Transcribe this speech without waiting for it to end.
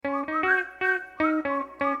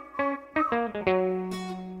This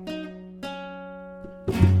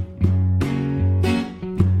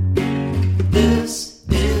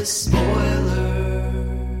is Spoiler.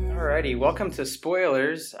 Alrighty, welcome to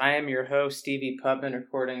Spoilers. I am your host, Stevie Putman,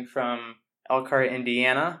 recording from Elkhart,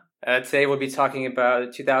 Indiana. Today we'll be talking about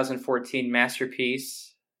a 2014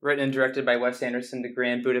 masterpiece, written and directed by Wes Anderson, The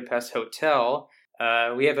Grand Budapest Hotel.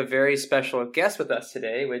 We have a very special guest with us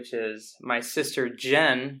today, which is my sister,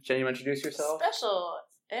 Jen. Jen, you want to introduce yourself? Special.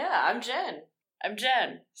 Yeah, I'm Jen. I'm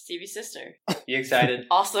Jen, Stevie's sister. You excited?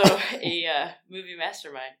 Also a movie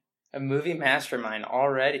mastermind. A movie mastermind,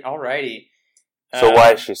 alrighty. So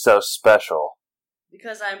why is she so special?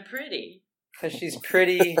 Because I'm pretty. Because she's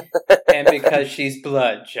pretty, and because she's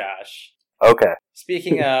blood, Josh. Okay.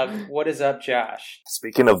 Speaking of, what is up, Josh?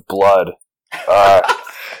 Speaking of blood,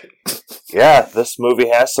 yeah, this movie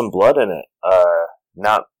has some blood in it.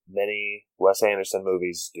 Not many Wes Anderson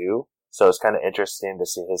movies do, so it's kind of interesting to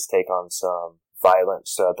see his take on some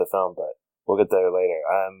violence throughout the film, but we'll get there later.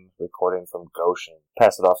 I'm recording from Goshen.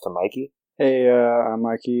 Pass it off to Mikey. Hey, I'm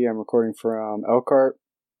Mikey. I'm recording from Elkhart,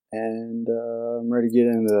 and I'm ready to get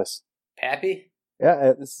into this. Pappy?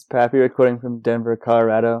 Yeah, this is Pappy recording from Denver,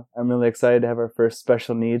 Colorado. I'm really excited to have our first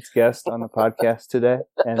special needs guest on the podcast today.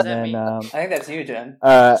 And Does that then, mean? I think that's you, Jen.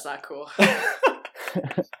 That's not cool.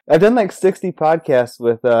 I've done like 60 podcasts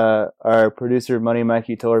with our producer, Money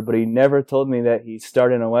Mikey Toller, but he never told me that he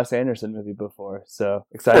starred in a Wes Anderson movie before. So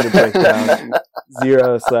excited to break down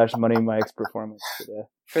Zero/Money Mike's performance today.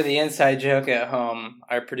 For the inside joke at home,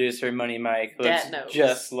 our producer, Money Mike, looks Dad knows.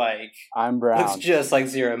 just like I'm brown. looks just like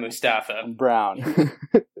Zero Mustafa. I'm brown.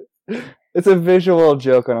 It's a visual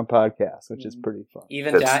joke on a podcast, which is pretty fun.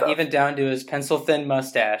 Even down to his pencil thin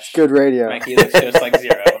mustache. Good radio. Mikey looks just like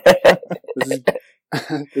Zero.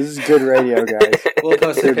 This is good radio, guys. We'll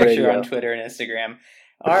post a Good picture radio. on Twitter and Instagram.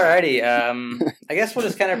 Alrighty, I guess we'll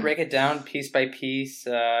just kind of break it down piece by piece.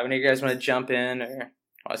 When you guys want to jump in, or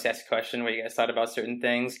I'll just ask a question what you guys thought about certain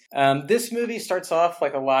things. This movie starts off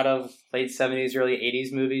like a lot of late 70s, early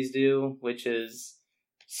 80s movies do, which is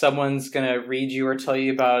someone's going to read you or tell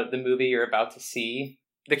you about the movie you're about to see.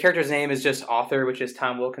 The character's name is just Author, which is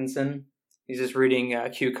Tom Wilkinson. He's just reading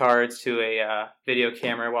cue cards to a video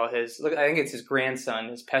camera while I think it's his grandson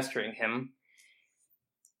is pestering him.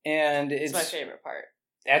 And It's my favorite part.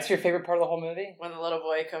 That's your favorite part of the whole movie? When the little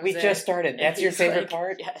boy comes We in. just started. and That's your he's favorite like,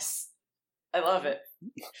 part? Yes. I love it.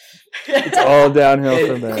 It's all downhill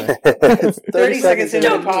from there. 30 seconds into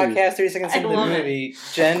the Don't. podcast, 30 seconds I into the love it. movie,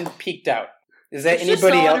 Jen peeked out. Is that It's just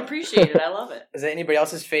anybody so else? unappreciated. I love it. Is that anybody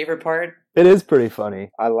else's favorite part? It is pretty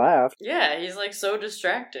funny. I laughed. Yeah, he's like so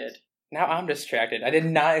distracted. Now I'm distracted. I did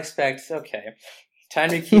not expect. Okay. Time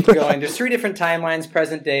to keep going. There's 3 different timelines.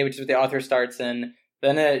 Present day, which is what the author starts in.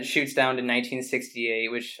 Then it shoots down to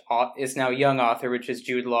 1968, which is now young Author, which is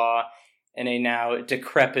Jude Law, in a now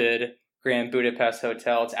decrepit Grand Budapest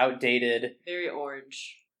Hotel. It's outdated. Very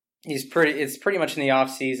orange. It's pretty much in the off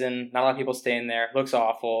season. Not a lot of people staying there. Looks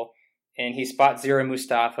awful. And he spots Zero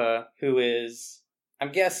Mustafa, who is,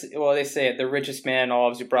 they say it, the richest man in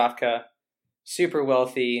all of Dubrovka. Super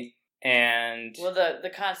wealthy. And Well, the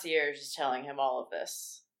concierge is telling him all of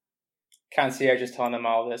this. concierge is telling them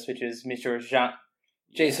all this, which is Monsieur Jason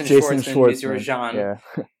Jason Schwartzman, Schwartzman. Monsieur Jean. Yeah.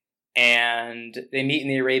 And they meet in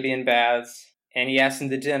the Arabian Baths, and he asks him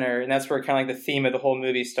to dinner, and that's where kind of like the theme of the whole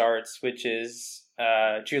movie starts, which is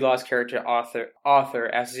Jude Law's character, Author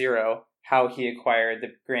asks Zero how he acquired the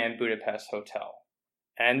Grand Budapest Hotel.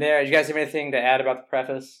 And there, do you guys have anything to add about the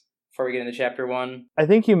preface before we get into chapter 1? I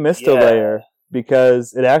think you missed a layer,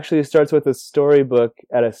 because it actually starts with a storybook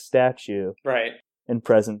at a statue Right. in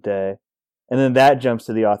present day, and then that jumps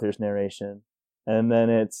to the author's narration, and then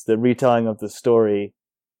it's the retelling of the story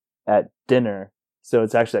at dinner. So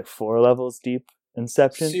it's actually like 4 levels deep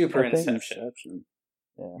Inception. Super I think. Inception.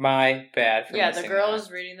 Yeah. My bad for Yeah, the missing girl that.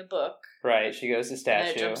 is reading the book. Right, she goes to And statue.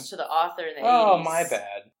 then it jumps to the author in the 80s. Oh, my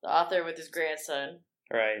bad. The author with his grandson.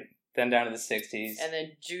 Right. Then down to the 60s. And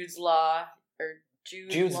then Jude's Law. Or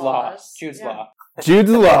Jude's Law. Laws. Jude's Yeah. Law.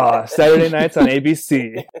 Jude's Law, Saturday nights on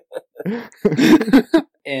ABC.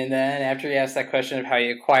 And then after he asks that question of how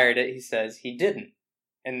he acquired it, he says he didn't.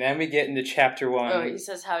 And then we get into chapter 1. Oh, he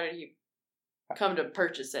says, how did he come to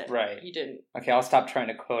purchase it? Right. He didn't. Okay, I'll stop trying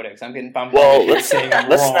to quote it because I'm getting bummed. Well, You're saying I'm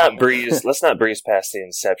let's wrong. not breeze past the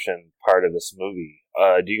Inception part of this movie.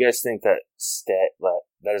 Do you guys think that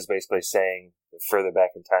that is basically saying the further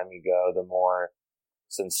back in time you go, the more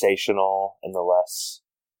sensational and the less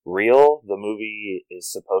real the movie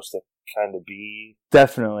is supposed to kind of be?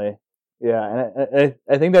 Definitely. Yeah, and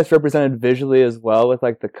I think that's represented visually as well with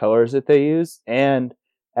like the colors that they use, and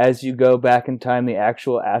as you go back in time, the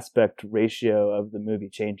actual aspect ratio of the movie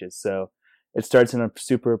changes. So it starts in a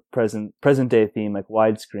super present day theme, like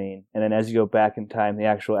widescreen, and then as you go back in time, the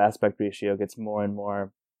actual aspect ratio gets more and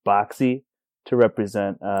more boxy to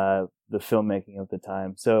represent the filmmaking of the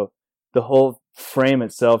time. So the whole frame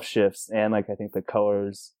itself shifts, and like I think the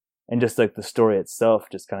colors and just like the story itself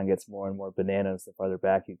just kind of gets more and more bananas the farther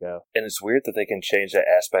back you go. And it's weird that they can change that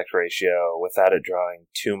aspect ratio without it drawing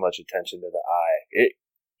too much attention to the eye.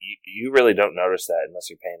 You really don't notice that unless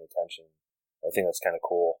you're paying attention. I think that's kind of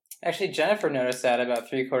cool. Actually, Jennifer noticed that about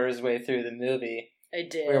 3/4 of the way through the movie. I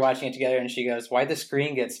did. We were watching it together, and she goes, "Why'd the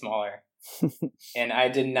screen get smaller?" And I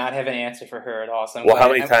did not have an answer for her at all. So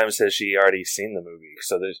how many times has she already seen the movie?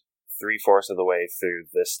 So there's 3/4 of the way through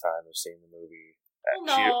this time of seeing the movie.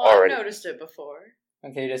 Well, She no, already... I noticed it before.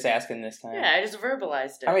 Okay, you're just asking this time. Yeah, I just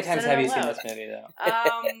verbalized it. How many times Said it have you out seen loud. this movie, though?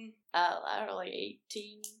 I don't know, like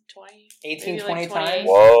 18, 20. 18, maybe 20 like times?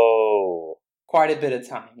 Whoa. Quite a bit of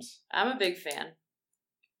times. I'm a big fan.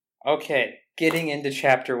 Okay, getting into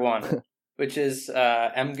chapter 1, which is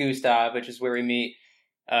M. Gustav, which is where we meet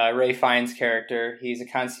Ray Fiennes' character. He's a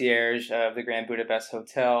concierge of the Grand Budapest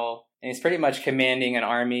Hotel, and he's pretty much commanding an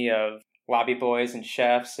army of lobby boys and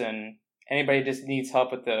chefs, and anybody just needs help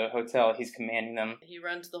with the hotel, he's commanding them. He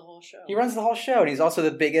runs the whole show. He runs the whole show, and he's also the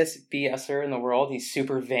biggest BSer in the world. He's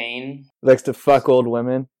super vain. Likes to fuck old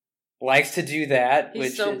women. Likes to do that. He's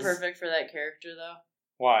which so is... perfect for that character, though.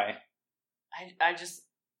 Why? I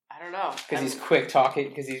don't know. Because he's quick talking,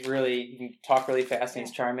 because he can talk really fast and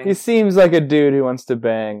he's charming. He seems like a dude who wants to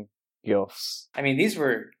bang gilfs. I mean, these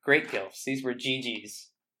were great gilfs. These were GGs.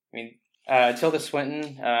 I mean, Tilda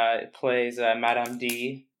Swinton plays Madame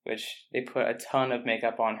D, which they put a ton of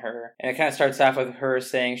makeup on her. And it kind of starts off with her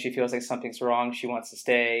saying she feels like something's wrong, she wants to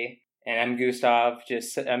stay. And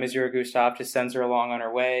Monsieur Gustav just sends her along on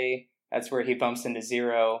her way. That's where he bumps into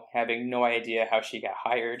Zero, having no idea how she got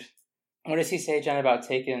hired. What does he say, Jen, about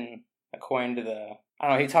taking a coin to the... I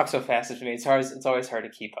don't know, he talks so fast to me. It's always hard to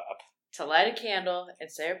keep up. To light a candle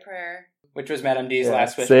and say a prayer. Which was Madame D's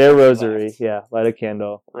last wish. Say a rosary, light a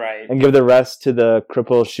candle. Right. And give the rest to the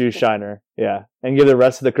crippled shoe shiner. Yeah. And give the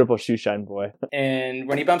rest to the crippled shoe shine boy. And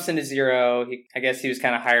when he bumps into Zero, I guess he was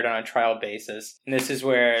kind of hired on a trial basis. And this is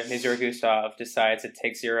where Monsieur Gustav decides to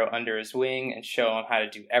take Zero under his wing and show him how to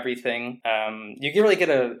do everything. You can really get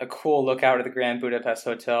a cool look out of the Grand Budapest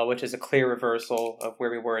Hotel, which is a clear reversal of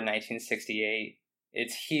where we were in 1968.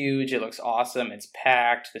 It's huge, it looks awesome, it's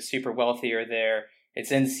packed, the super wealthy are there, it's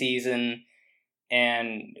in season,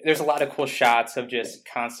 and there's a lot of cool shots of just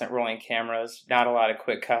constant rolling cameras, not a lot of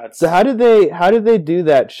quick cuts. So how did they do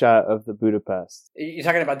that shot of the Budapest? You're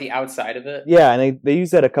talking about the outside of it? Yeah, and they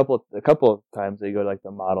use that a couple of times. They go to like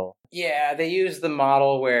the model. Yeah, they use the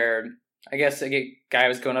model where I guess a guy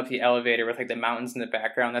was going up the elevator with like the mountains in the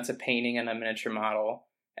background. That's a painting and a miniature model,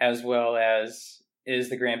 as well as is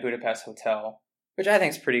the Grand Budapest Hotel, which I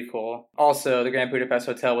think is pretty cool. Also, the Grand Budapest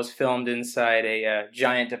Hotel was filmed inside a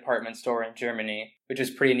giant department store in Germany, which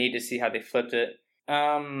is pretty neat to see how they flipped it.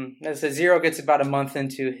 As I said, Zero gets about a month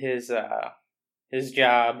into his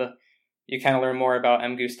job. You kind of learn more about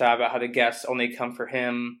M. Gustav, about how the guests only come for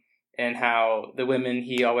him, and how the women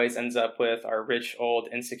he always ends up with are rich, old,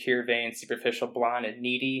 insecure, vain, superficial, blonde, and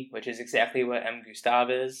needy, which is exactly what M.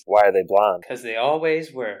 Gustav is. Why are they blonde? Because they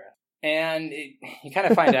always were. And you kind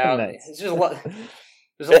of find out Nice. it's just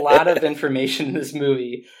there's a lot of information in this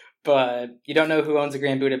movie, but you don't know who owns the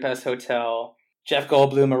Grand Budapest Hotel. Jeff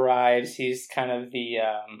Goldblum arrives. He's kind of the,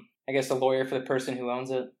 the lawyer for the person who owns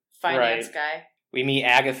it. Finance Right. guy. We meet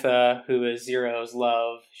Agatha, who is Zero's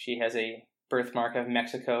love. She has a birthmark of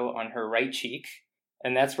Mexico on her right cheek.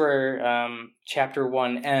 And that's where chapter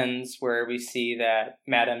 1 ends, where we see that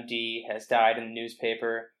Madame D has died in the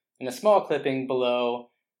newspaper. In a small clipping below,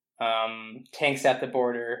 tanks at the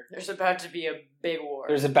border. There's about to be a big war.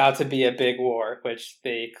 There's about to be a big war, which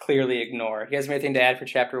they clearly ignore. You guys have anything to add for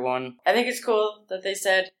chapter 1? I think it's cool that they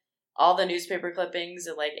said all the newspaper clippings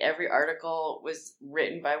and like every article was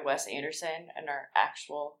written by Wes Anderson and are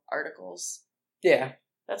actual articles. Yeah.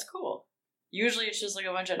 That's cool. Usually it's just like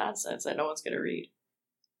a bunch of nonsense that no one's going to read.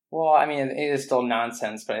 Well, I mean, it is still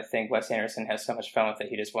nonsense, but I think Wes Anderson has so much fun with it,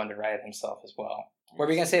 he just wanted to write it himself as well. What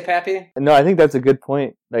were you going to say, Pappy? No, I think that's a good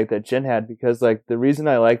point, like that Jen had, because like the reason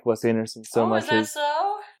I like Wes Anderson so much is that is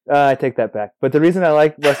so? I take that back. But the reason I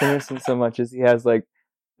like Wes Anderson so much is he has like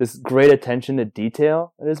this great attention to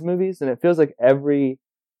detail in his movies, and it feels like every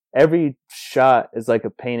shot is like a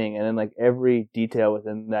painting, and then like every detail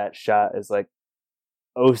within that shot is like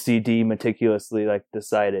OCD meticulously like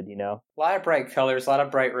decided, you know? A lot of bright colors, a lot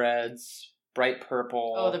of bright reds, bright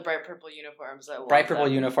purple. Oh, the bright purple uniforms. I love bright purple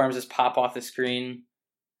them. uniforms just pop off the screen.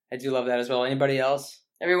 I do love that as well. Anybody else?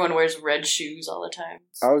 Everyone wears red shoes all the time.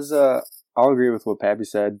 I was I'll agree with what Pappy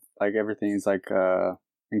said. Like, everything is like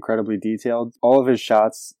incredibly detailed. All of his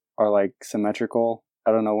shots are like symmetrical.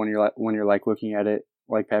 I don't know, when you're looking at it,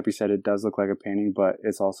 like Pappy said, it does look like a painting, but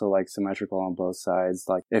it's also like symmetrical on both sides.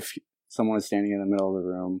 Like, if someone is standing in the middle of the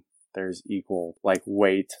room, there's equal like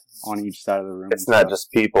weight on each side of the room. It's not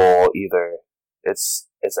just people either. It's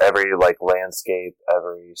every like landscape,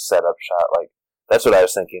 every setup shot. Like, that's what I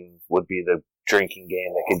was thinking would be the drinking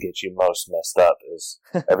game that could get you most messed up, is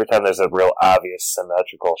every time there's a real obvious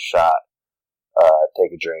symmetrical shot,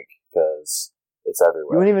 take a drink, because it's You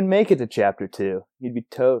everywhere. wouldn't even make it to chapter 2. You'd be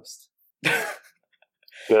toast.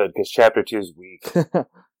 Good, because chapter 2 is weak.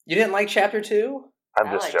 You didn't like chapter 2? I'm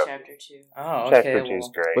I just like joking. chapter 2. Oh, okay. Chapter 2 is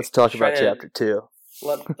well, great. Let's talk Try about to- chapter 2.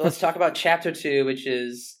 let's talk about chapter 2, which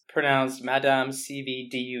is pronounced Madame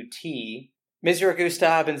CVDUT. Mr.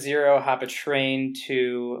 Gustav and Zero hop a train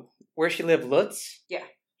to where she lived, Lutz? Yeah.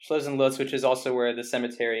 She lives in Lutz, which is also where the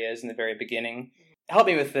cemetery is in the very beginning. Help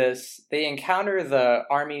me with this. They encounter the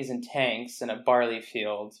armies and tanks in a barley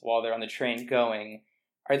field while they're on the train going.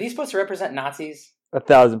 Are these supposed to represent Nazis?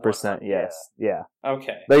 1,000%, yes. Yeah.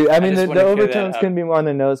 Okay. Like, I mean, just the wanted to clear that overtones up. can be more on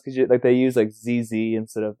the nose because like they use like ZZ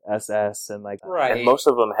instead of SS and like. Right. And most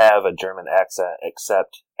of them have a German accent,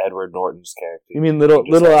 except Edward Norton's character. You mean He just has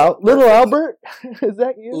a little perfect- Albert? Is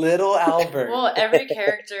that you? Little Albert. Well, every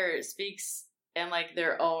character speaks in like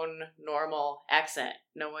their own normal accent.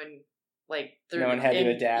 No one No one had to in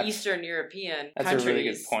adapt. Eastern European That's a countries. really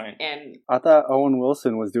good point. And I thought Owen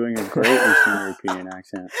Wilson was doing a great Eastern European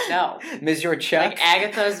accent. no, Ms. Your Chuck. like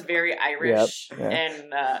Agatha's very Irish, Yep, yeah.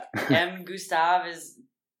 and M. Gustav is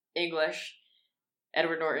English.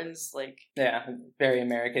 Edward Norton's like Yeah, very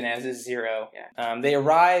American, as is Zero. Yeah. They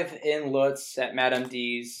arrive in Lutz at Madame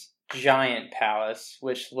D's giant palace,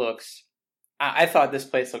 which looks... I thought this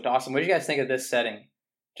place looked awesome. What did you guys think of this setting?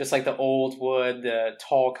 Just like the old wood, the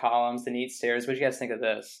tall columns, the neat stairs. What did you guys think of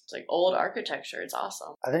this? it's like old architecture. It's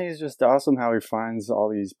awesome. I think it's just awesome how he finds all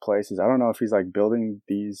these places. I don't know if he's like building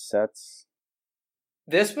these sets.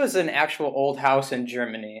 This was an actual old house in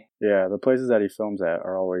Germany. Yeah, the places that he films at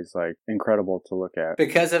are always like incredible to look at.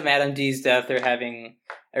 Because of Madame D's death, they're having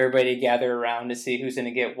everybody gather around to see who's going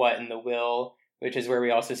to get what in the will, which is where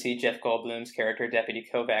we also see Jeff Goldblum's character, Deputy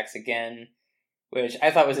Kovacs, again, which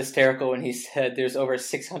I thought was hysterical when he said there's over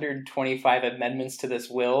 625 amendments to this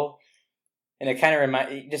will. And it kind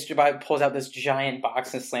of just pulls out this giant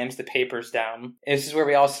box and slams the papers down. This is where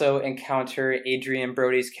we also encounter Adrian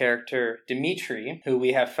Brody's character, Dimitri, who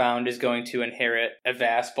we have found is going to inherit a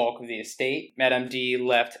vast bulk of the estate. Madame D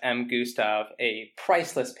left M. Gustav a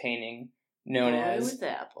priceless painting known Boy as with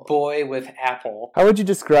apple. Boy with Apple. How would you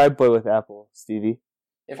describe Boy with Apple, Stevie?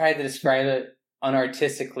 If I had to describe it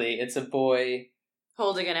unartistically, it's a boy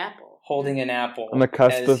Holding an apple. holding an apple. On the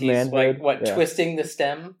cusp as of he's manhood? Yeah. twisting the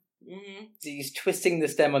stem? Mm-hmm. He's twisting the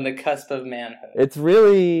stem on the cusp of manhood. It's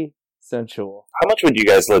really sensual. How much would you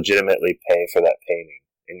guys legitimately pay for that painting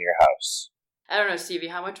in your house? I don't know, Stevie.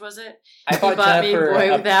 How much was it? I He bought bought me Jennifer Boy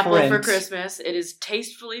a with Apple for print. Christmas. It is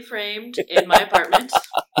tastefully framed in my apartment.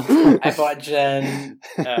 I bought Jen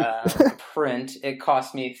a print. It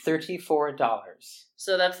cost me $34.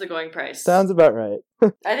 So that's the going price. Sounds about right.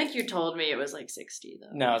 I think you told me it was like 60 though.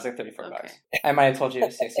 No, it was like $34. Okay. I might have told you it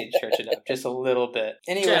was 60 to church it up just a little bit.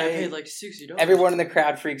 Jen, I Anyway, paid like $60. everyone in the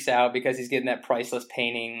crowd freaks out because he's getting that priceless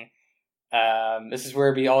painting. This is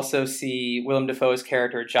where we also see Willem Dafoe's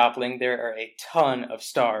character Jopling. There are a ton of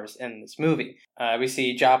stars in this movie. We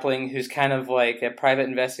see Jopling, who's kind of like a private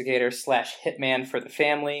investigator / hitman for the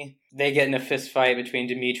family. They get in a fist fight between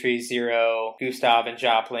Dimitri, Zero, Gustav, and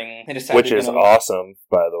Jopling. They decide Which they're is gonna- awesome,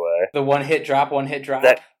 by the way. The one hit drop.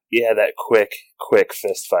 That quick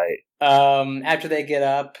fist fight. After they get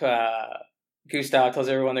up, Gustav tells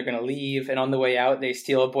everyone they're going to leave, and on the way out, they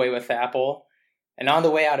steal a Boy with Apple. And on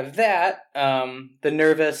the way out of that, the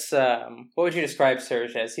nervous, what would you describe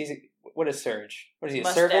Serge as? What is Serge? What is he, a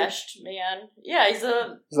servant? Mustached man. Yeah, he's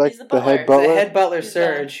like he's the the butler. head butler. The head butler, He's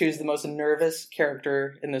Serge, who's the most nervous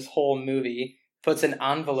character in this whole movie, puts an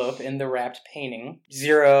envelope in the wrapped painting.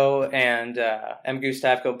 Zero and M.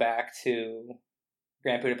 Gustav go back to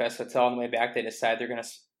Grand Budapest Hotel. On the way back, they decide they're going to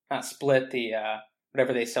not split the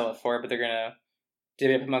whatever they sell it for, but they're going to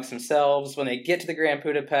divvy up amongst themselves. When they get to the Grand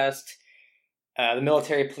Budapest, the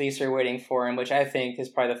military police are waiting for him, which I think is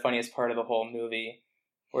probably the funniest part of the whole movie,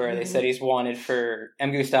 where they said he's wanted for...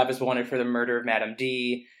 M. Gustav is wanted for the murder of Madame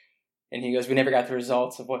D, and he goes, we never got the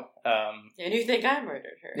results of what... And you think I murdered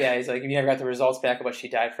her? yeah, he's like, we never got the results back of what she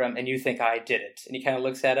died from, and you think I did it. And he kind of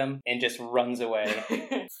looks at him and just runs away.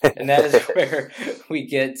 And that is where we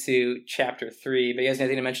get to Chapter 3. But you guys got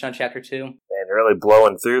anything to mention on Chapter 2? Man, you're really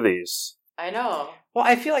blowing through these. I know. Well,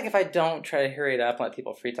 I feel like if I don't try to hurry it up and let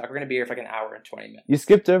people free talk, we're going to be here for like an hour and 20 minutes. You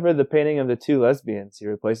skipped over the painting of the two lesbians he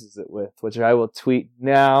replaces it with, which I will tweet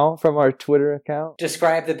now from our Twitter account.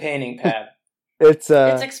 Describe the painting, Pat. It's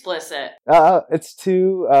explicit. It's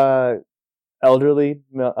two elderly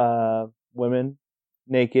women,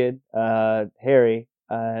 naked, hairy,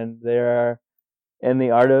 and they are in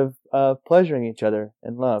the art of pleasuring each other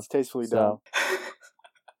in love. It's tastefully done.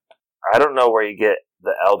 I don't know where you get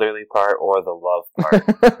the elderly part or the love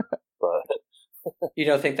part, but You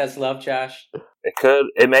don't think that's love, Josh?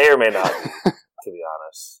 it may or may not be, to be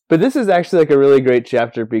honest. But this is actually like a really great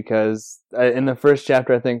chapter because in the first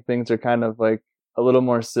chapter, I think things are kind of like a little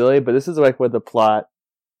more silly, but this is like where the plot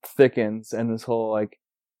thickens and this whole like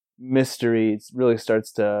mystery really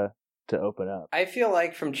starts to open up. I feel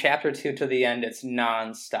like from chapter 2 to the end, it's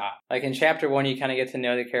non-stop. Like in chapter 1, you kind of get to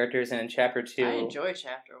know the characters, and in chapter 2, I enjoy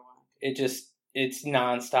chapter 1. it's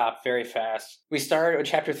non-stop, very fast. We start with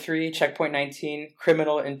chapter 3, checkpoint 19,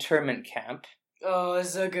 criminal internment camp. Oh,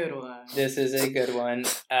 it's a good one. This is a good one.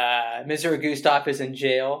 Mr. Gustav is in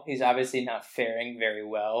jail. He's obviously not faring very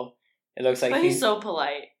well. It looks like But he's so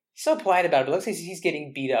polite. so polite about it, but it looks like he's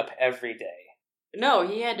getting beat up every day. No,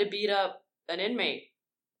 he had to beat up an inmate.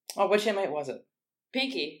 Oh, which inmate was it?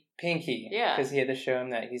 Pinky. Pinky. Yeah. Because he had to show him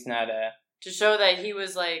that he's not a... To show that he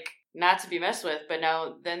was, like, not to be messed with, but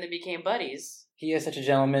then they became buddies. He is such a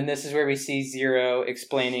gentleman. This is where we see Zero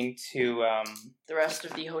explaining to... The rest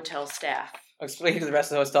of the hotel staff. explaining to the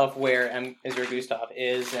rest of the staff where Mr. Gustav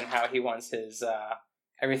is and how he wants his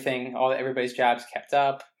everybody's jobs kept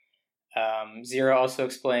up. Zero also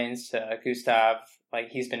explains to Gustav like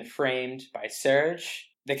he's been framed by Serge.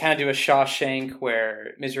 They kind of do a Shawshank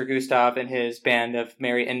where Mr. Gustav and his band of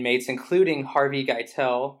merry inmates, including Harvey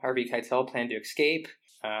Keitel, plan to escape.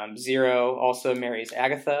 Zero also marries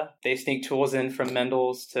Agatha. They sneak tools in from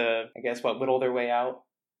Mendel's to, I guess, whittle their way out.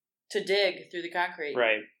 To dig through the concrete.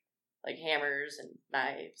 Right. Like hammers and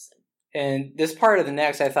knives. And this part of the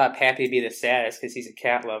next, I thought Pappy'd be the saddest because he's a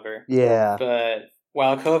cat lover. Yeah. But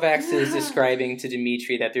while Kovacs is describing to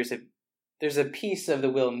Dimitri that there's a piece of the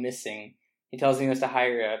will missing, he tells him he has to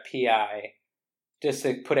hire a PI just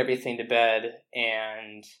to put everything to bed,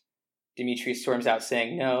 and Dimitri storms out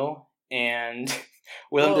saying no, and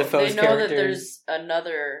Willem Dafoe's they know character... that there's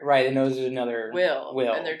another... Right, they know there's another will,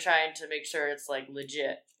 and they're trying to make sure it's, like,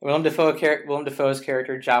 legit. Willem Dafoe's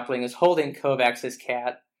character, Jopling, is holding Kovacs'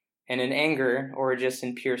 cat, and in anger, or just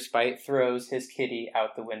in pure spite, throws his kitty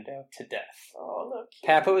out the window to death. Oh, look.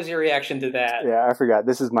 Pat, what was your reaction to that? Yeah, I forgot.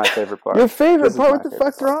 This is my favorite part. Your favorite This is part? my What the favorite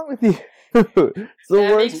fuck's part. wrong with you? It's the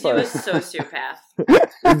That worst makes part. you a sociopath.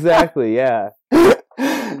 Exactly, yeah.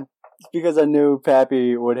 It's because I knew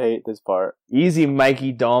Pappy would hate this part. Easy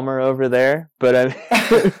Mikey Dahmer over there. But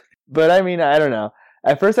I mean, I don't know.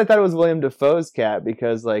 At first I thought it was William Dafoe's cat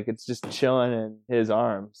because like it's just chilling in his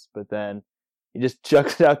arms, but then he just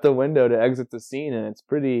chucks it out the window to exit the scene, and it's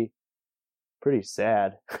pretty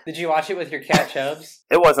sad. Did you watch it with your cat Chubbs?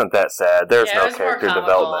 It wasn't that sad. There's Yeah, no it was more character comical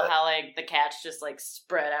development. how, like, the cat's just, like,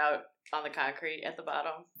 spread out on the concrete at the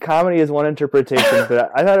bottom. Comedy is one interpretation, but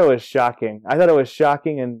I thought it was shocking. I thought it was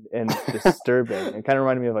shocking and disturbing. It kind of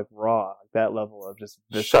reminded me of like Raw, that level of just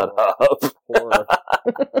Shut visceral up. horror.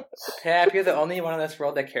 Pap, you're the only one in this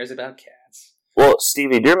world that cares about cats. Well,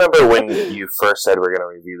 Stevie, do you remember when you first said we're going to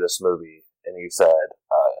review this movie, and you said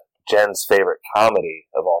Jen's favorite comedy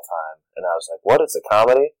of all time? And I was like, what is a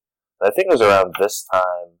comedy? And I think it was around this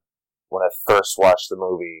time when I first watched the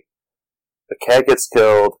movie. The cat gets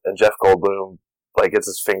killed, and Jeff Goldblum like gets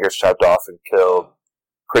his fingers chopped off and killed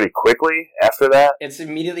pretty quickly after that. It's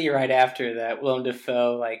immediately right after that Willem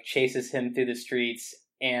Dafoe like chases him through the streets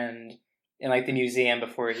and in like the museum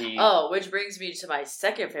before he... Oh, which brings me to my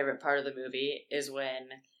second favorite part of the movie is when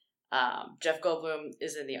Jeff Goldblum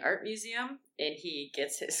is in the art museum and he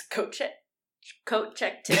gets his coat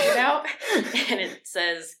check ticket out and it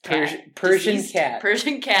says cat, Persian deceased, cat.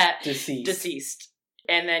 Persian cat Deceased. deceased.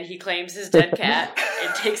 And then he claims his dead cat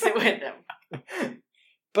and takes it with him.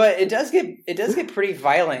 But it does get pretty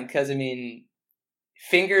violent because I mean,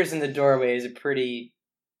 fingers in the doorway is a pretty...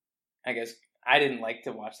 I guess I didn't like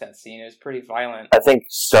to watch that scene. It was pretty violent. I think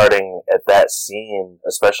starting at that scene,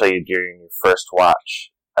 especially during your first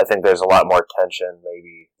watch, I think there's a lot more tension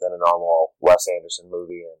maybe than a normal Wes Anderson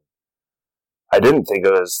movie. And I didn't think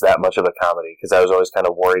it was that much of a comedy because I was always kind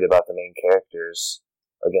of worried about the main characters.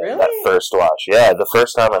 Again, Really? that first watch. Yeah, the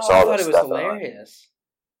first time I saw I thought this it was stuff. hilarious.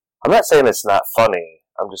 I'm not saying it's not funny.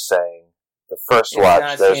 I'm just saying the first It's watch,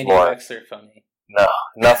 not there's Sandy more. Wexler funny. No,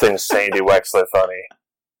 nothing's Sandy Wexler funny.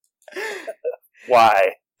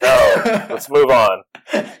 Why? No, let's move on.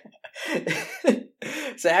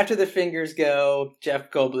 So after the fingers go,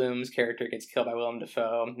 Jeff Goldblum's character gets killed by Willem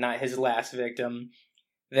Dafoe, not his last victim.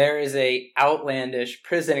 There is a outlandish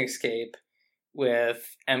prison escape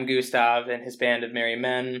with M. Gustav and his band of merry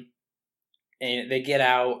men. And they get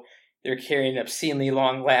out, they're carrying an obscenely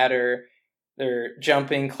long ladder, they're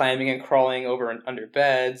jumping, climbing, and crawling over and under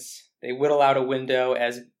beds. They whittle out a window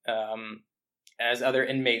as other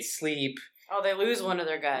inmates sleep. Oh, they lose one of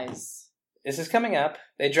their guys. This is coming up.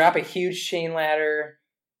 They drop a huge chain ladder.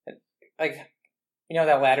 Like, you know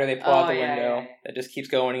that ladder they pull out the window that just keeps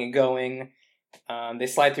going and going. They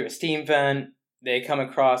slide through a steam vent. They come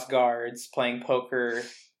across guards playing poker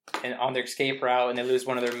on their escape route, and they lose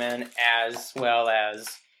one of their men as well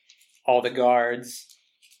as all the guards.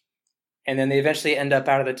 And then they eventually end up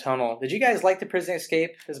out of the tunnel. Did you guys like the prison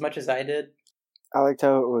escape as much as I did? I liked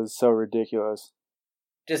how it was so ridiculous.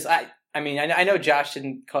 I mean, I know Josh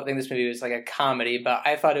didn't think this movie was like a comedy, but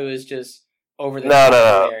I thought it was just over the No.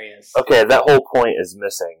 top hilarious. Okay, that whole point is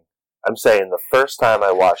missing. I'm saying the first time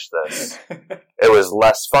I watched this, it was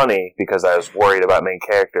less funny because I was worried about main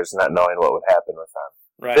characters not knowing what would happen with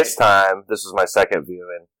them. Right. This time, this was my second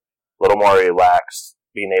viewing, a little more relaxed,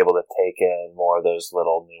 being able to take in more of those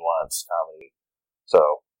little nuanced comedy.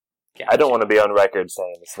 So, Gotcha. I don't want to be on record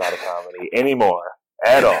saying it's not a comedy anymore,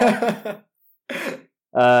 at all.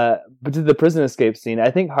 But to the prison escape scene, I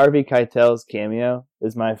think Harvey Keitel's cameo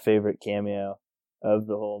is my favorite cameo of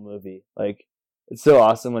the whole movie. Like, it's so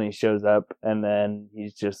awesome when he shows up and then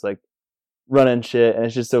he's just like running shit, and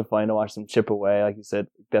it's just so fun to watch them chip away. Like you said,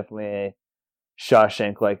 definitely a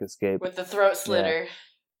Shawshank-like escape. With the throat slitter.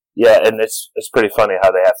 Yeah, and it's pretty funny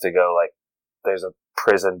how they have to go, like, there's a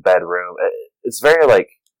prison bedroom. It's very, like,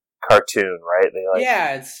 cartoon, right? They like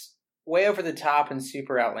Yeah, it's way over the top and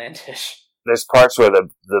super outlandish. There's parts where the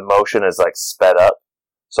motion is, like, sped up.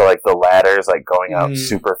 So, like, the ladder's, like, going out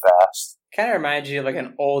super fast. Kind of reminds you of like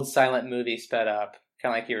an old silent movie sped up.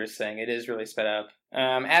 Kind of like you were saying. It is really sped up.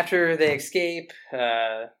 After they escape,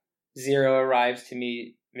 Zero arrives to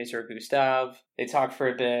meet Mr. Gustav. They talk for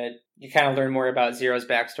a bit. You kind of learn more about Zero's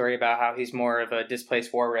backstory, about how he's more of a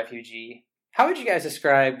displaced war refugee. How would you guys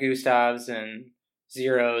describe Gustav's and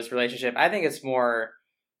Zero's relationship? I think it's more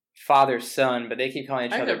father-son, but they keep calling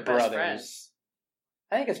each other they're best brothers. friends.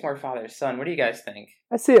 I think it's more father-son. What do you guys think?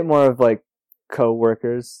 I see it more of like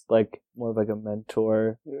co-workers, like more of like a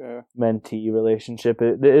mentor-mentee relationship.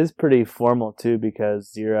 It is pretty formal too,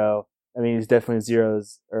 because Zero, I mean, he's definitely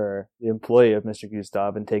Zero's, or the employee of Mr.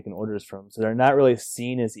 Gustav, and taking orders from him. So they're not really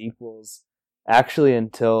seen as equals, actually,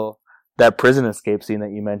 until that prison escape scene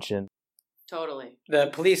that you mentioned. Totally. The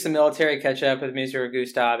police and military catch up with Mr.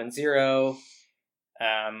 Gustav and Zero.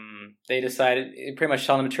 They decided, pretty much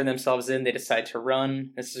telling them to turn themselves in, they decide to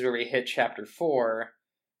run. This is where we hit chapter 4,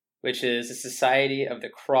 which is the Society of the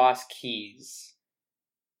Cross Keys.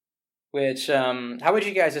 Which, how would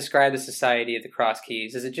you guys describe the Society of the Cross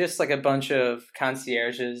Keys? Is it just like a bunch of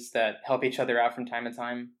concierges that help each other out from time to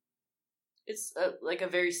time? It's like a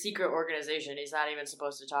very secret organization. He's not even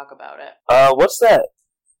supposed to talk about it. What's that?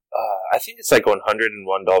 I think it's like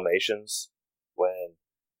 101 Dalmatians, when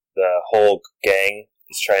the whole gang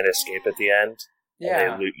is trying to escape at the end.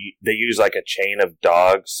 Yeah. And they use like a chain of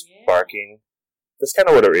dogs barking. That's kind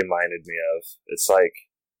of what it reminded me of. It's like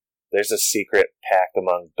there's a secret pact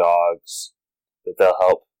among dogs that they'll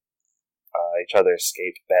help each other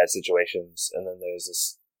escape bad situations, and then there's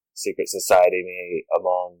this secret society maybe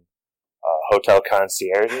among hotel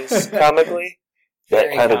concierges, comically,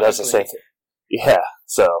 that kind of does the same thing. Yeah,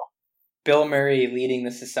 so Bill Murray leading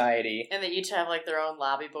the society. And they each have like their own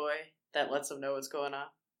lobby boy that lets them know what's going on.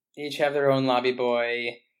 Each have their own lobby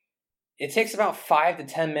boy. It takes about 5 to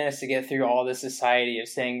 10 minutes to get through all this society of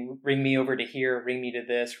saying, ring me over to here, ring me to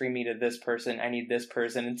this person, I need this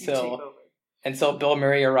person, until Bill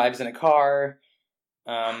Murray arrives in a car.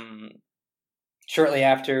 Shortly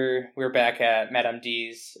after, we're back at Madame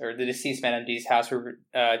D's, or the deceased Madame D's house, where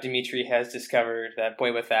Dimitri has discovered that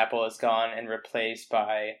Boy with Apple is gone and replaced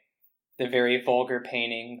by the very vulgar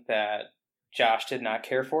painting that Josh did not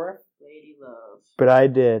care for. Lady Love. But I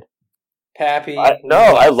did. Pappy. I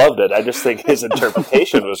loved it. I just think his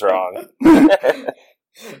interpretation was wrong.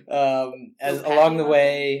 As along the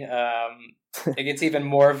way, it gets even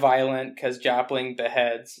more violent because Jopling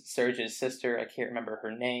beheads Serge's sister. I can't remember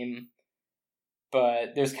her name.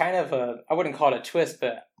 But there's kind of I wouldn't call it a twist,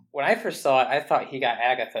 but when I first saw it, I thought he got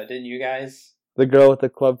Agatha, didn't you guys? The girl with the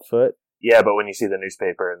club foot? Yeah, but when you see the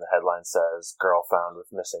newspaper and the headline says, girl found with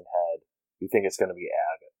missing head, you think it's going to be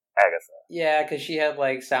Agatha. Yeah, because she had,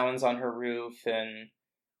 like, sounds on her roof, and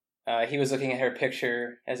he was looking at her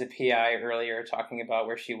picture as a PI earlier, talking about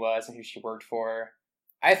where she was and who she worked for.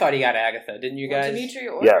 I thought he got Agatha. Didn't you Well, guys? Dimitri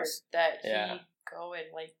ordered Yes. that he Yeah. go and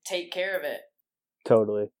like take care of it.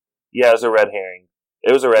 Totally. Yeah, it was a red herring.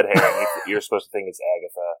 It was a red herring. You're supposed to think it's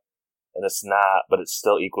Agatha, and it's not, but it's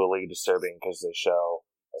still equally disturbing because they show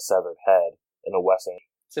a severed head in a Wes Anderson.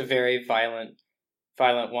 It's a very violent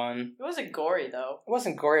one. It wasn't gory though. It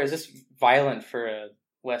wasn't gory. It was just violent for a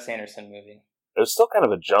Wes Anderson movie. It was still kind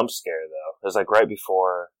of a jump scare, though. It was like right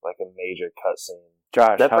before like a major cutscene.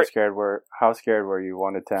 Josh, That how break- scared were you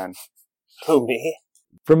 1 to 10? Who, me?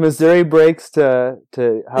 From Missouri Breaks to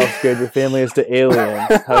how scared your family is to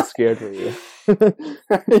aliens, how scared were you?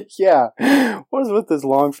 Yeah. What is with this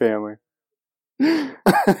Long family?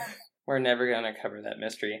 We're never going to cover that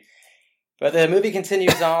mystery. But the movie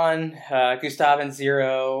continues on. Gustav and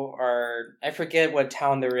Zero are... I forget what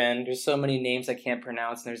town they're in. There's so many names I can't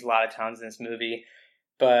pronounce, and there's a lot of towns in this movie.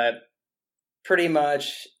 But pretty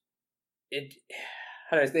much,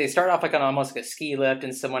 they start off like on almost like a ski lift,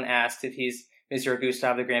 and someone asks if he's Mr.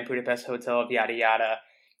 Gustav, the Grand Budapest Hotel, yada yada.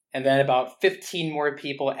 And then about 15 more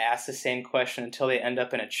people ask the same question until they end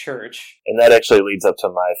up in a church. And that actually leads up to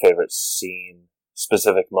my favorite scene,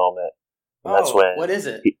 specific moment. And that's when what is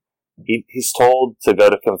it? he's told to go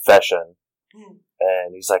to confession,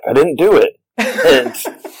 and he's like, I didn't do it. And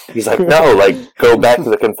he's like, no, like, go back to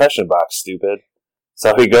the confession box, stupid.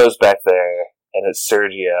 So he goes back there, and it's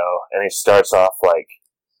Sergio, and he starts off like,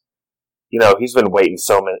 you know, he's been waiting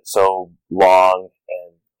so long,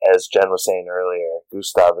 and as Jen was saying earlier,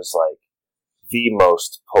 Gustav is like the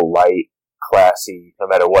most polite, classy, no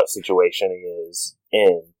matter what situation he is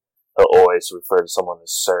in, he'll always refer to someone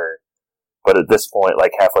as sir. But at this point,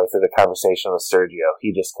 like halfway through the conversation with Sergio,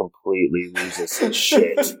 he just completely loses his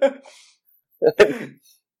shit.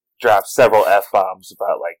 Drops several F-bombs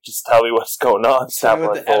about, like, just tell me what's going on, stop Tell me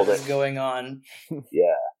what the F unfolding. is going on.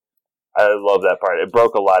 Yeah. I love that part. It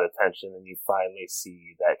broke a lot of tension, and you finally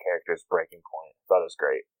see that character's breaking point. I thought it was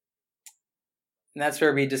great. And that's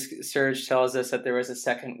where Serge tells us that there was a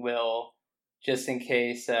second will, just in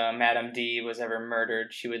case Madame D was ever murdered.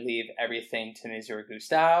 She would leave everything to Monsieur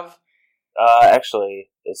Gustave.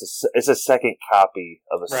 Actually, it's a second copy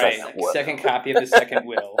of a second will. Second copy of the second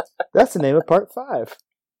will. That's the name of part 5.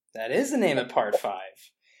 That is the name of part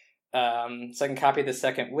 5. Second copy of the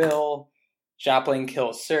second will. Joplin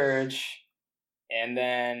kills Serge, and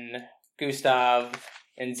then Gustav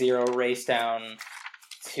and Zero race down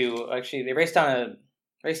they race down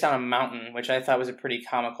a mountain, which I thought was a pretty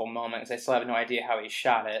comical moment because I still have no idea how he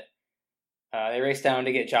shot it. They race down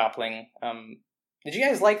to get Joplin. Did you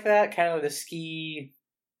guys like that kind of the ski?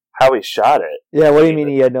 How he shot it? Yeah, what do you mean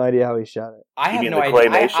he had no idea how he shot it? I have mean no the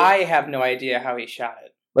idea. claymation? I have no idea how he shot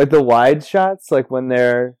it. Like the wide shots, like when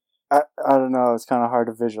they're... I don't know. It's kind of hard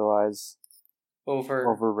to visualize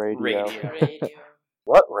Over radio. Radio.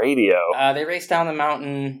 What radio? They race down the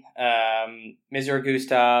mountain. Monsieur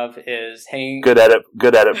Gustav is hanging. Good edit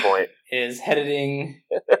point. Is heading.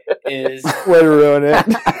 Is Way to ruin it.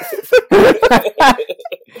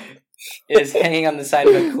 is hanging on the side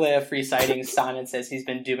of a cliff, reciting sonnets as he's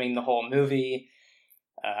been doing the whole movie.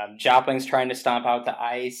 Joplin's trying to stomp out the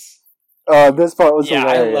ice. This part was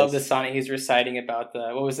hilarious. I love the sonnet he's reciting about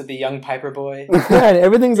the young Piper boy. Yeah, and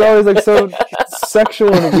everything's always like so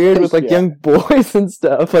sexual and weird with like young boys and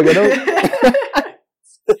stuff. Like I don't.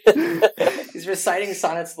 He's reciting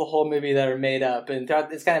sonnets the whole movie that are made up, and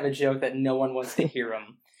it's kind of a joke that no one wants to hear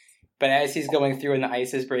him. But as he's going through and the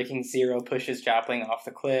ice is breaking, Zero pushes Joplin off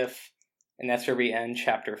the cliff, and that's where we end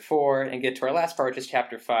Chapter 4 and get to our last part, which is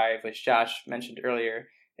Chapter 5, which Josh mentioned earlier,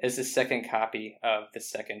 is the second copy of the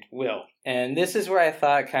second will. And this is where I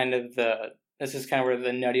thought this is kind of where the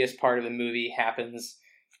nuttiest part of the movie happens.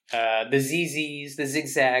 The ZZs, the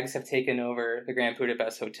zigzags, have taken over the Grand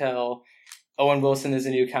Budapest Hotel. Owen Wilson is a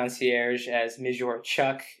new concierge as Major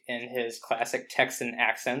Chuck in his classic Texan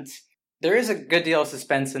accent. There is a good deal of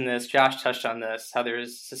suspense in this. Josh touched on this, how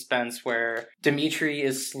there's suspense where Dimitri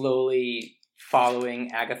is slowly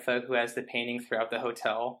following Agatha, who has the painting throughout the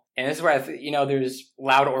hotel. And this is where there's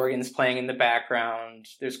loud organs playing in the background.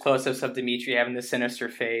 There's close-ups of Dimitri having the sinister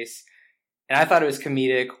face. And I thought it was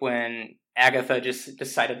comedic when Agatha just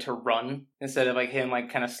decided to run instead of like him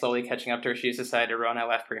like kind of slowly catching up to her. She just decided to run. I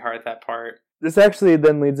laughed pretty hard at that part. This actually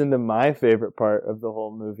then leads into my favorite part of the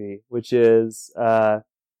whole movie, which is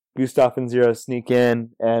Gustav and Zero sneak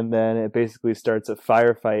in, and then it basically starts a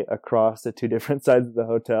firefight across the two different sides of the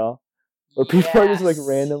hotel. Where people are just like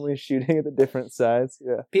randomly shooting at the different sides.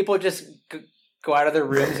 Yeah. People just go out of their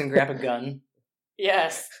rooms and grab a gun.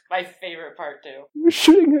 Yes, my favorite part too. Who's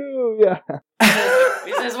shooting who? Yeah.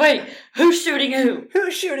 He says, wait, who's shooting who?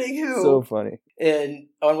 Who's shooting who? So funny. And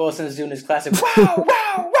Owen Wilson is doing his classic, wow,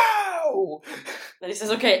 wow, wow! Then he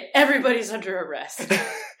says, okay, everybody's under arrest.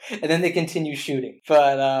 And then they continue shooting.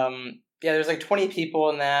 But, yeah, there's like 20 people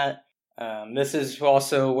in that. This is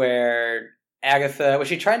also where Agatha, was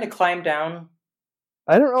she trying to climb down?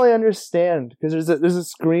 I don't really understand because there's a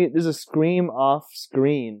scream off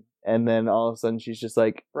screen, and then all of a sudden she's just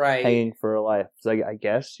like Right. hanging for her life. So I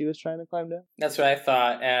guess she was trying to climb down. That's what I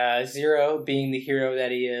thought. Zero, being the hero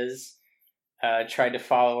that he is, tried to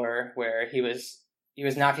follow her where he was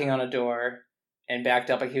knocking on a door and backed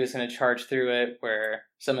up like he was going to charge through it, where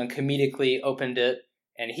someone comedically opened it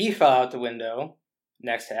and he fell out the window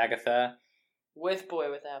next to Agatha. With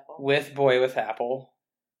Boy with Apple. With Boy with Apple.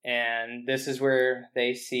 And this is where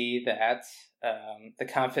they see that the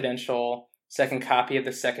confidential second copy of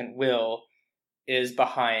the second will is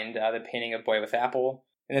behind the painting of Boy with Apple.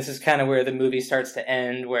 And this is kind of where the movie starts to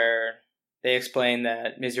end, where they explain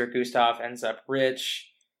that Monsieur Gustav ends up rich.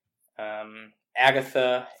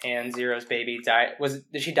 Agatha and Zero's baby died.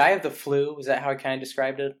 Did she die of the flu? Was that how I kind of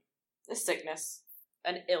described it? A sickness.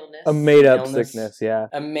 An illness. A made-up Illness. sickness, yeah.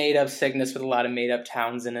 A made-up sickness with a lot of made-up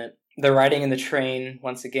towns in it. The riding in the train,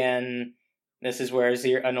 once again, this is where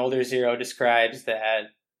an older Zero describes that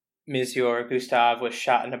Monsieur Gustav was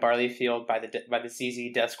shot in a barley field by the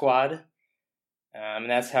ZZ Death Squad. And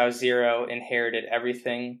that's how Zero inherited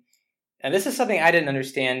everything. And this is something I didn't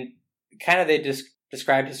understand. Kind of they just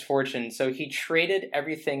described his fortune. So he traded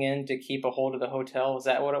everything in to keep a hold of the hotel. Is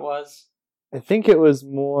that what it was? I think it was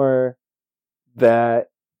more that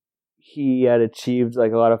he had achieved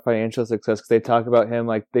like a lot of financial success because they talk about him,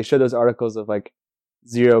 like they show those articles of like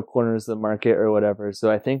Zero corners the market or whatever. So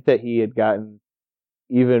I think that he had gotten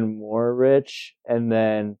even more rich and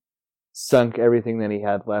then sunk everything that he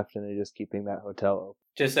had left into just keeping that hotel open.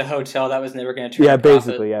 Just a hotel that was never going to turn Yeah, a profit.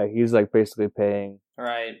 basically, yeah. He's like basically paying.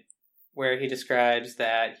 Right. Where he describes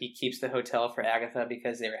that he keeps the hotel for Agatha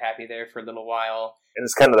because they were happy there for a little while. And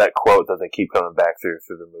it's kind of that quote that they keep coming back through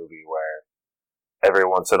the movie where every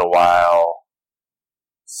once in a while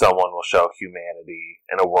someone will show humanity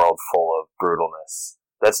in a world full of brutalness.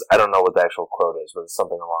 I don't know what the actual quote is, but it's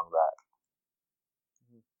something along that.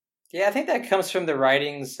 Yeah, I think that comes from the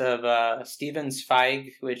writings of Stephen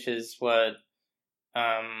Zweig, which is what,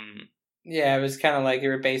 it was kind of like they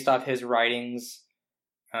were based off his writings.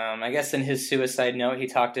 I guess in his suicide note, he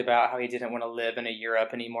talked about how he didn't want to live in a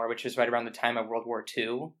Europe anymore, which was right around the time of World War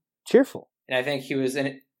II. Cheerful. And I think he was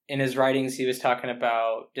in his writings, he was talking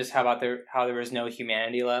about just how there was no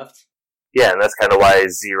humanity left. Yeah, and that's kind of why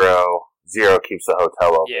Zero keeps the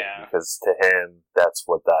hotel open. Yeah. Because to him, that's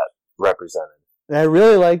what that represented. And I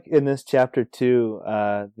really like in this chapter too,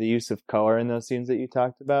 the use of color in those scenes that you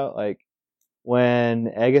talked about. Like when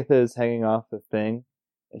Agatha is hanging off the thing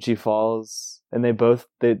and she falls, and they both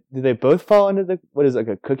fall into the, what is it, like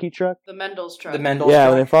a cookie truck? The Mendel's truck. The Mendel's Yeah, truck.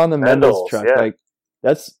 when they fall in the Mendel's truck, yeah. like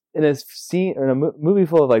that's in a scene or in a movie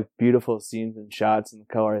full of like beautiful scenes and shots and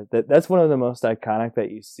color. That's one of the most iconic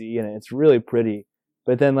that you see, and it's really pretty.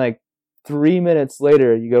 But then like 3 minutes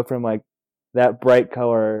later, you go from like that bright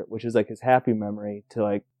color, which is like his happy memory, to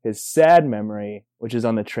like his sad memory, which is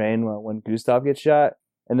on the train when Gustav gets shot,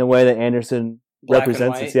 and the way that Anderson Black and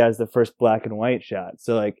represents white. it, as the first black and white shot.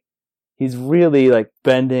 So like he's really like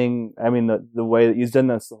bending. I mean, the way that he's done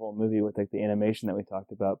this the whole movie with like the animation that we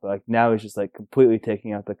talked about, but like now he's just like completely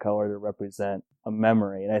taking out the color to represent a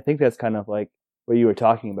memory. And I think that's kind of like what you were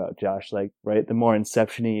talking about, Josh. Like, right, the more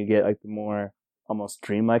Inception-y you get, like the more almost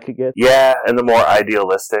dreamlike it gets. Yeah, and the more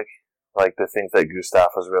idealistic. Like to think that Gustav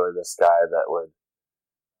was really this guy that would,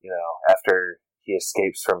 after he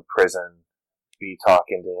escapes from prison, be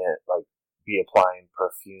talking to it, like be applying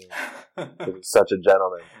perfume. To be such a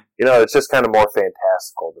gentleman. It's just kind of more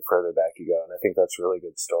fantastical the further back you go, and I think that's really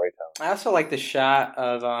good storytelling. I also like the shot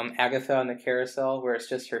of Agatha on the carousel where it's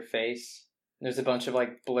just her face. There's a bunch of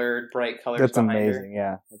like blurred, bright colors That's behind amazing. her.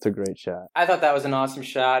 Yeah, that's a great shot. I thought that was an awesome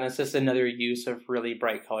shot, and it's just another use of really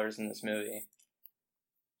bright colors in this movie.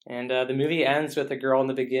 And the movie ends with the girl in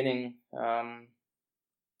the beginning.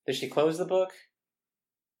 Does she close the book?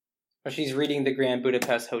 Or she's reading the Grand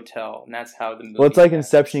Budapest Hotel, and that's how the movie Well, it's like ends.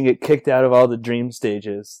 Inception. You get kicked out of all the dream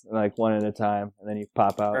stages, like one at a time, and then you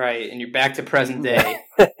pop out. Right, and you're back to present day.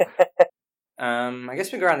 I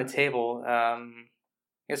guess we go around the table. I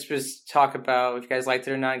guess we just talk about if you guys liked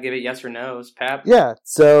it or not, give it yes or no's. Pap? Yeah,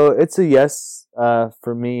 so it's a yes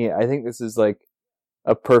for me. I think this is like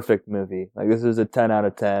a perfect movie. Like this is a 10 out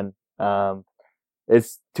of 10.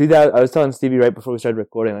 It's 2000. I was telling Stevie right before we started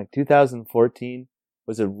recording, like 2014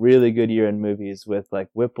 was a really good year in movies with like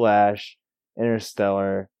Whiplash,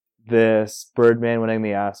 Interstellar, this, Birdman winning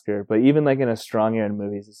the Oscar. But even like in a strong year in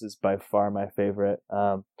movies, this is by far my favorite.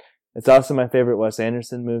 It's also my favorite Wes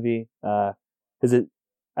Anderson movie.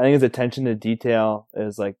 I think his attention to detail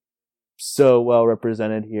is like so well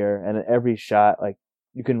represented here, and in every shot, like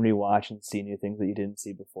you can rewatch and see new things that you didn't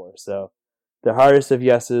see before. So the hardest of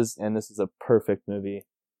yeses, and this is a perfect movie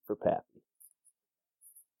for Pappy.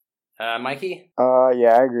 Mikey?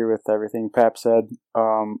 Yeah, I agree with everything Pap said.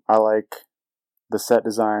 I like the set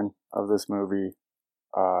design of this movie.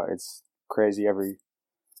 It's crazy.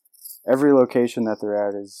 Every location that they're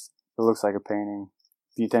at it looks like a painting.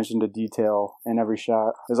 The attention to detail in every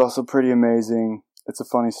shot is also pretty amazing. It's a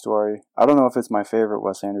funny story. I don't know if it's my favorite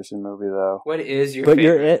Wes Anderson movie though. What is your But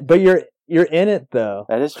favorite? you're in it though.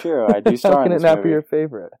 That is true. I do star How in can it this not movie. be your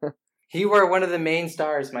favorite? You were one of the main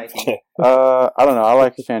stars, Mikey. I don't know. I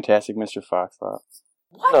like the Fantastic Mr. Fox a lot.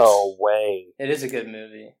 What? No way. It is a good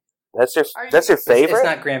movie. That's your Are you- favorite? It's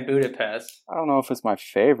not Grand Budapest. I don't know if it's my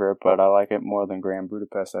favorite, but I like it more than Grand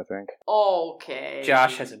Budapest, I think. Okay.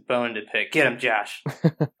 Josh has a bone to pick. Get him, Josh.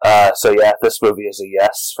 So yeah, this movie is a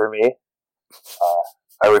yes for me.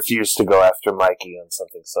 I refuse to go after Mikey on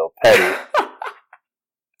something so petty.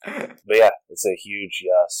 But yeah, it's a huge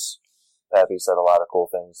yes. Pappy said a lot of cool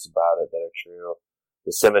things about it that are true.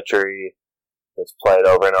 The symmetry that's played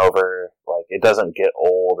over and over, like, it doesn't get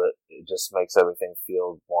old. It just makes everything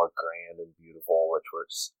feel more grand and beautiful, which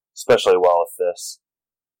works especially well with this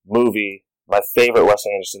movie. My favorite Wes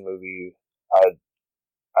Anderson movie,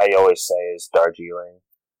 I always say, is Darjeeling.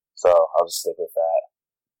 So I'll just stick with that.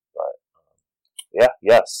 But yeah,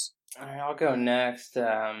 yes. All right, I'll go next.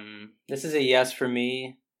 This is a yes for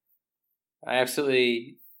me. I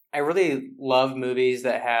really love movies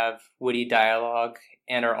that have witty dialogue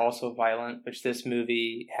and are also violent, which this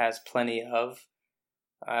movie has plenty of.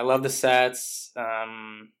 I love the sets.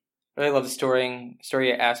 Really love the storytelling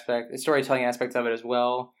aspect of it as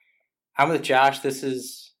well. I'm with Josh. This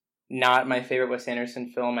is not my favorite Wes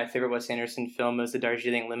Anderson film. My favorite Wes Anderson film is The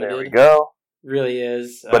Darjeeling Limited. There we go. Really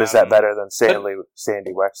is. But is that better than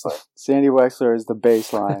Sandy Wexler? Sandy Wexler is the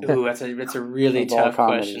baseline. Ooh, that's a really Of all tough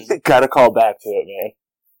comedies. question. Gotta call back to it,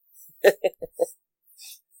 man.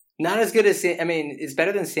 Not as good as it's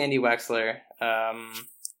better than Sandy Wexler.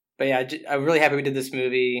 But yeah, I'm really happy we did this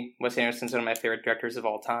movie. Wes Anderson's one of my favorite directors of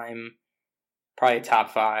all time. Probably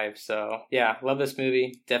top 5. So yeah, love this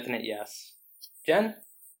movie. Definite yes. Jen?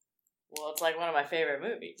 Well, it's like one of my favorite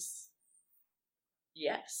movies.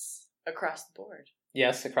 Yes. Across the board.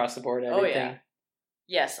 Yes, across the board. Oh, Everything. yeah.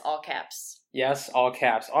 Yes, all caps. Yes, all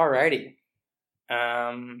caps. Alrighty.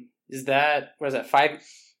 Is that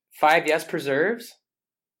 5 yes preserves?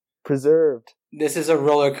 Preserved. This is a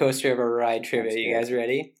roller coaster of a ride trivia. You guys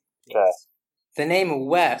ready? Okay. The name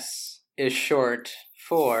Wes is short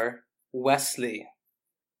for Wesley.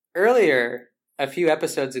 Earlier, a few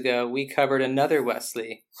episodes ago, we covered another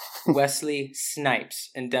Wesley, Wesley Snipes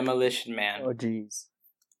in Demolition Man. Oh, jeez.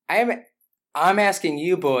 I'm asking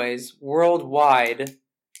you boys, worldwide,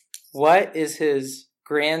 what is his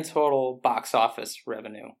grand total box office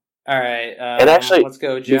revenue? All right, And actually, let's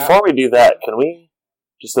go, Josh. before we do that, can we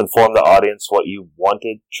just inform the audience what you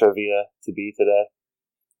wanted trivia to be today?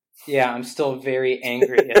 Yeah, I'm still very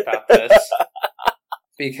angry about this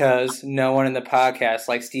because no one in the podcast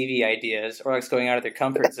likes TV ideas or likes going out of their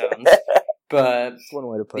comfort zones. But That's one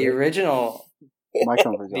way to put the it. original My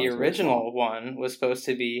comfort zone. the original one was supposed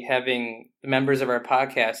to be having members of our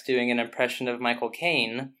podcast doing an impression of Michael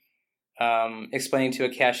Caine, explaining to a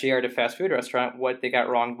cashier at a fast food restaurant what they got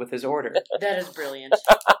wrong with his order. That is brilliant.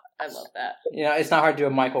 I love that. You know, it's not hard to do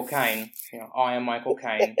a Michael Caine. I am Michael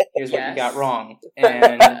Caine. Here's what you Yes. got wrong.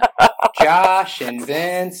 And Josh and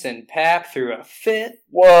Vince and Pap threw a fit,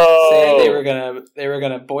 Whoa! saying they were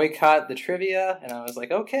gonna boycott the trivia, and I was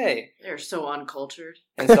like, okay. They're so uncultured.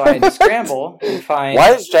 And so I had to scramble and find.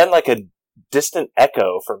 Why is Jen like a distant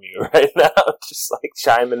echo from you right now? Just like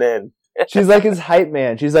chiming in. She's like his hype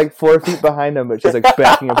man. She's like 4 feet behind him, but she's like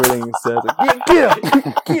backing up everything he says. Like, get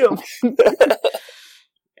him! Get him!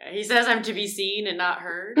 Yeah, he says I'm to be seen and not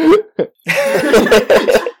heard.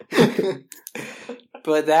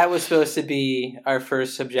 But that was supposed to be our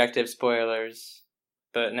first subjective spoilers.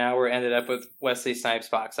 But now we're ended up with Wesley Snipes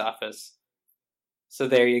box office. So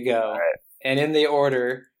there you go. All right. And in the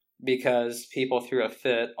order, because people threw a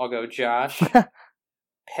fit, I'll go Josh,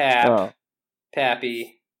 Pap, Oh.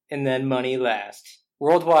 Pappy, and then money last.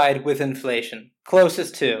 Worldwide with inflation.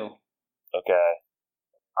 Closest to. Okay.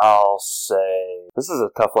 I'll say this is a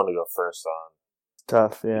tough one to go first on.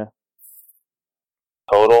 Tough, yeah.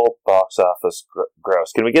 Total box office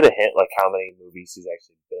gross. Can we get a hint, like how many movies he's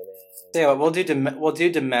actually been in? Yeah, we'll do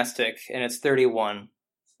domestic, and it's 31.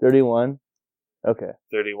 31? Okay.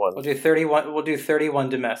 31. We'll do 31. We'll do 31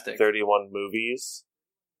 domestic. 31 movies.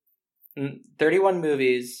 31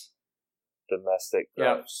 movies. domestic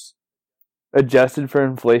Yep. gross. Adjusted for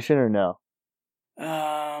inflation or no?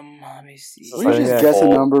 Let me see. So Will you So, just yeah. guess a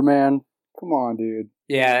number, man? Come on, dude.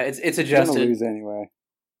 Yeah, it's You're gonna adjusted. lose anyway.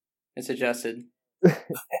 It's adjusted.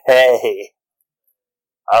 Hey,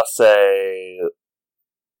 I'll say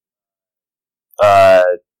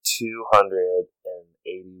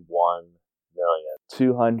 281 million.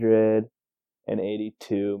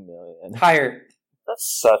 282 million. Higher. That's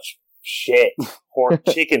such shit.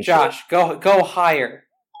 Chicken Josh, go higher.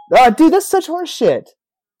 Oh, dude, that's such horse shit.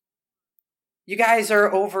 You guys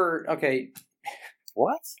are over. Okay, shit.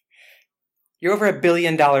 What? you're over $1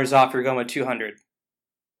 billion off. You're going with 200.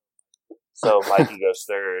 So Mikey goes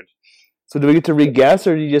third. So do we get to re-guess,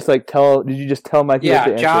 or did you just tell? Did you just tell Mikey? what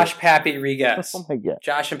to Yeah, answer? Josh, Pappy, re-guess. Oh my god.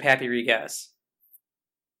 Josh and Pappy, re-guess.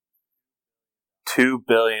 $2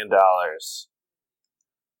 billion. $2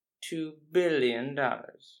 billion.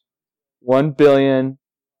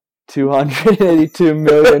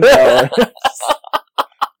 $1,282,000,000.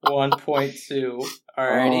 1.2.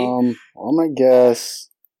 Alrighty. I'm gonna guess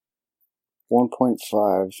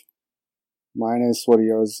 1.5 minus what he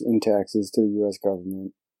owes in taxes to the U.S.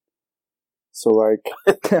 government. So like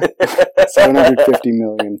 750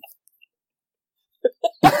 million.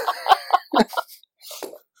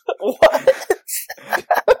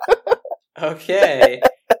 Okay.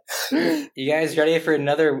 You guys ready for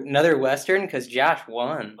another Western? Because Josh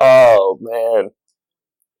won. Oh man,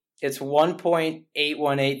 It's 1.818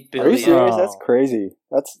 billion. Are you serious? Oh. That's crazy.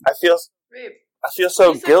 That's I feel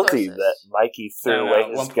so You said guilty closest. that Mikey threw No, away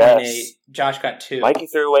his 1.8. guess. Josh got 2. Mikey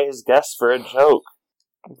threw away his guess for a joke,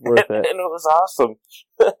 Worth and it. it was awesome.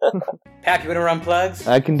 Pap, you want to run plugs?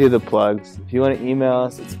 I can do the plugs. If you want to email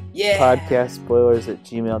us, it's Yeah.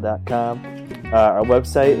 podcastspoilers@gmail.com. Our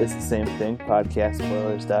website is the same thing,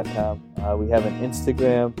 podcastspoilers.com. We have an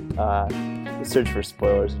Instagram. Just search for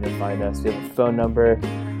spoilers and you'll find us. We have a phone number.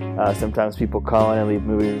 Sometimes people call in and leave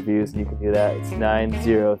movie reviews, and you can do that. It's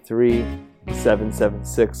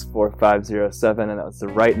 903-776-4507, and that was the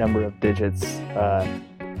right number of digits.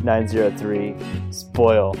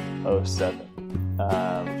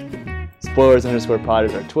 903-SPOIL07. Spoilers_pod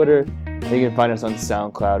is our Twitter. And you can find us on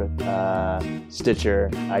SoundCloud, Stitcher,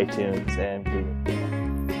 iTunes, and Google. Did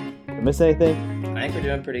I miss anything? I think we're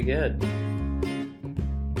doing pretty good.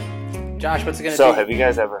 Josh, what's it going to So, be? have you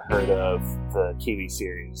guys ever heard of the TV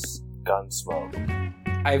series Gunsmoke?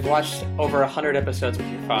 I've watched over 100 episodes with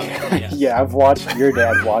your father. Yes. yeah. I've watched your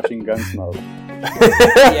dad watching Gunsmoke.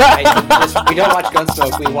 We don't watch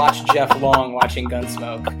Gunsmoke. We watch Jeff Long watching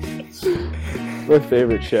Gunsmoke. My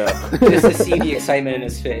favorite show. Just to see the excitement in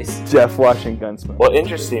his face. Jeff watching Gunsmoke. Well,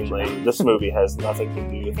 interestingly, this movie has nothing to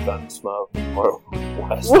do with Gunsmoke or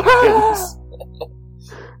Westerns.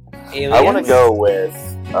 Aliens? I want to go with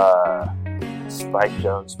Spike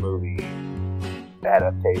Jonze movie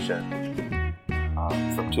adaptation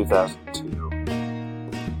from 2002.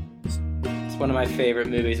 It's one of my favorite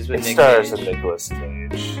movies. It's with It Nick stars Cage. Nicolas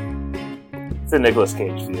Cage. It's a Nicolas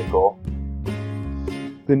Cage vehicle.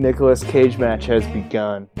 The Nicolas Cage match has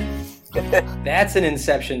begun. That's an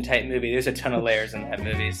Inception type movie. There's a ton of layers in that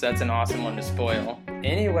movie, so that's an awesome one to spoil.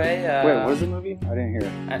 Anyway, Wait, what was the movie? I didn't hear.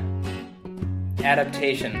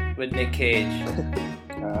 Adaptation with Nick Cage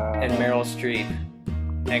and Meryl Streep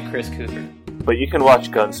and Chris Cooper. But you can watch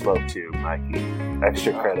Gunsmoke too, Mikey.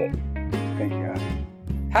 Extra credit. Thank God.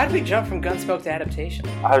 How did we jump from Gunsmoke to adaptation?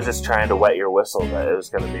 I was just trying to wet your whistle that it was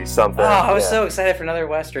going to be something. Oh, I was yeah. so excited for another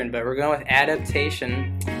Western, but we're going with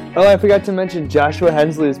adaptation. Oh, I forgot to mention Joshua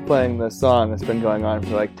Hensley is playing the song that's been going on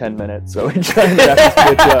for like 10 minutes, so we're trying to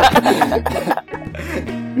switch up.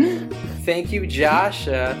 Thank you, Josh.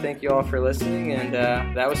 Thank you all for listening, and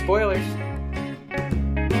that was Spoilers.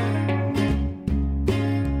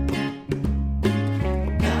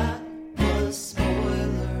 That was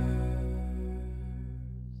spoiler.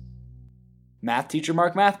 Math teacher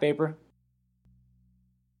mark math paper.